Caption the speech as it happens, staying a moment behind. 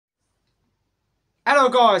Hello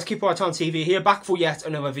guys, Keep Right On TV here, back for yet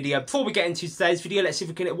another video. Before we get into today's video, let's see if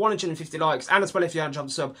we can hit 150 likes, and as well if you haven't dropped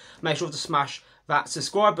the sub, make sure to smash that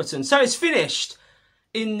subscribe button. So it's finished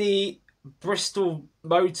in the Bristol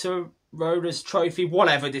Motor Roaders Trophy,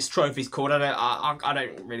 whatever this trophy's called. I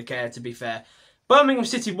don't really care, to be fair. Birmingham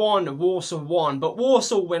City won, Walsall won, but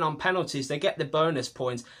Walsall win on penalties. They get the bonus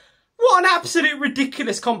points. What an absolute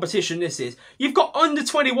ridiculous competition this is. You've got under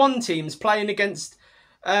 21 teams playing against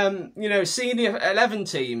senior 11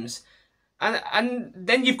 teams, and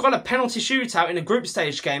then you've got a penalty shootout in a group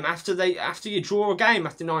stage game after you draw a game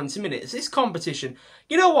after 90 minutes. This competition,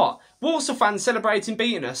 you know what? Walsall fans celebrating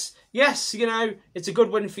beating us. Yes, you know, it's a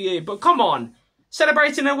good win for you, but come on,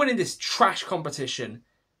 celebrating and winning this trash competition.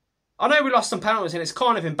 I know we lost some penalties and it's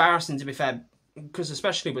kind of embarrassing, to be fair, because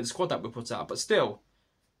especially with the squad that we put out, but still,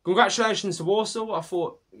 congratulations to Walsall. I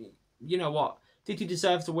thought, you know what, did you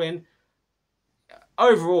deserve to win?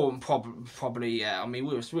 Overall, probably, yeah. I mean,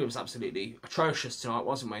 we was absolutely atrocious tonight,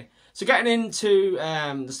 wasn't we? So getting into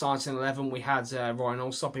the starting 11, we had Ryan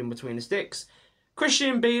Allsop in between the sticks,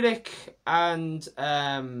 Christian Bielik, and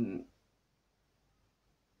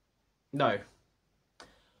no.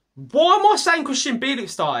 Why am I saying Christian Bielik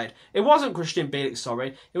started? It wasn't Christian Bielik,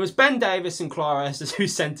 sorry. It was Ben Davis and Clara as the two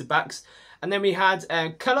centre backs, and then we had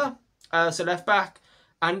Keller as a left back.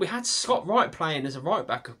 And we had Scott Wright playing as a right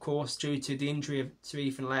back, of course, due to the injury to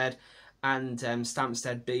Ethan Laird and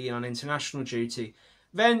Stansted being on international duty.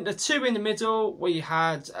 Then the two in the middle, we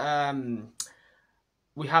had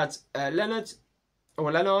Leonard,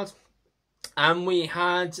 and we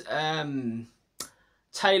had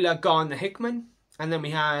Taylor Garner-Hickman, and then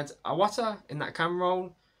we had Awata in that cam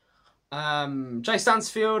role. Jay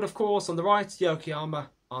Stansfield, of course, on the right, Yokoyama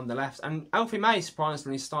on the left, and Alfie May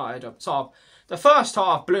surprisingly started up top. The first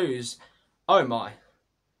half Blues, oh my.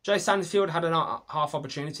 Jay Stansfield had a half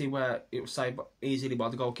opportunity where it was saved easily by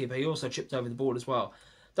the goalkeeper. He also chipped over the ball as well.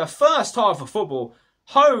 The first half of football,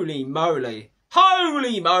 holy moly,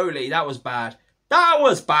 that was bad. That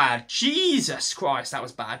was bad. Jesus Christ, that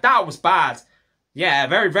was bad. That was bad. Yeah,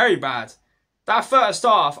 very, very bad. That first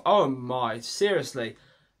half, oh my, seriously.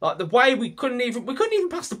 Like the way we couldn't even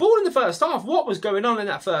pass the ball in the first half. What was going on in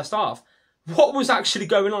that first half? What was actually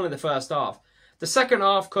going on in the first half? The second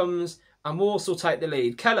half comes and Walsall take the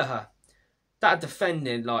lead. Kelleher, that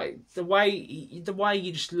defending, like the way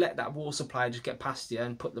you just let that Walsall player just get past you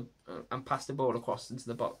and pass the ball across into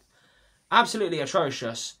the box, absolutely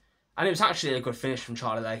atrocious. And it was actually a good finish from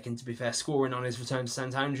Charlie Lakin, to be fair, scoring on his return to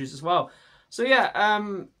St Andrews as well. So yeah,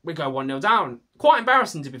 we go 1-0 down. Quite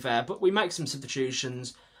embarrassing, to be fair, but we make some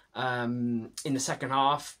substitutions in the second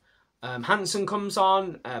half. Hansen comes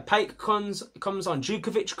on, Paik comes on,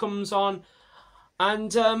 Djukovic comes on,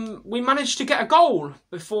 and we managed to get a goal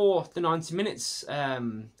before the 90 minutes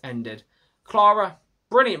ended. Clara,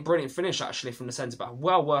 brilliant finish actually from the centre back,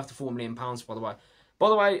 well worth the £4 million, by the way. By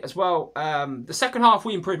the way, as well, the second half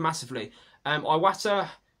we improved massively. Iwata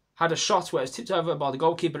had a shot where it was tipped over by the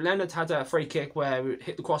goalkeeper. Leonard had a free kick where it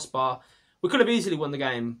hit the crossbar. We could have easily won the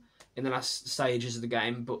game in the last stages of the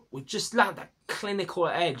game, but we just lacked that clinical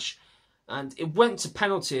edge. And it went to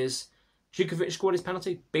penalties. Djukovic scored his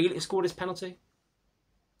penalty. Bielik scored his penalty.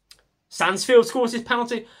 Stansfield scores his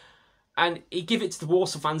penalty. And he gave it to the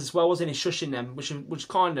Walsall fans as well, wasn't he? Shushing them, which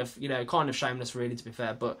kind of shameless, really, to be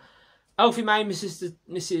fair. But Alfie May misses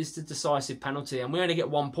the decisive penalty, and we only get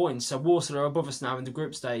 1 point. So Walsall are above us now in the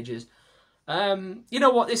group stages. You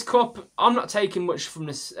know what? This cup, I'm not taking much from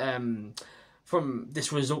this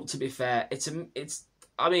result, to be fair.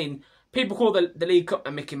 I mean, people call the League Cup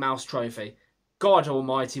a Mickey Mouse trophy. God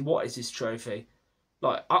Almighty, what is this trophy?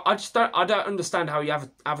 Like, I don't understand how you have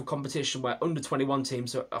a competition where under 21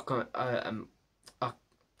 teams are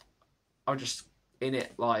just in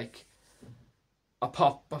it, like are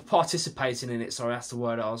participating in it. Sorry, that's the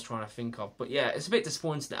word I was trying to think of. But yeah, it's a bit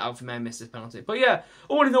disappointing that Alfie May missed his penalty. But yeah,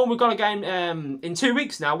 all in all, we've got a game in 2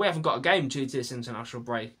 weeks now. We haven't got a game due to this international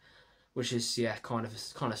break, which is, yeah, kind of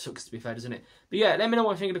sucks, to be fair, doesn't it? But yeah, let me know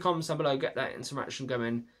what you think in the comments down below. Get that interaction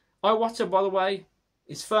going. Iwata, by the way,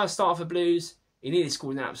 his first start for Blues, he nearly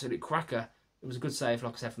scored an absolute cracker. It was a good save,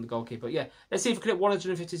 like I said, from the goalkeeper. But yeah, let's see if we can hit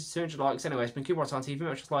 150 to 200 likes. Anyway, it's been Keep Right On TV.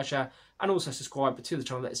 Make sure to like, share, and also subscribe to the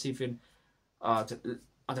channel. Let's see if we can... I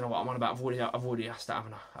don't know what I'm on about. I've already asked that,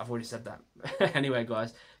 haven't I? I've already said that. Anyway,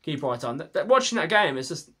 guys, keep right on. Watching that game, it's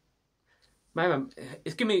just... Man,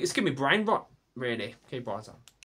 it's giving me brain rot, really. Keep right on.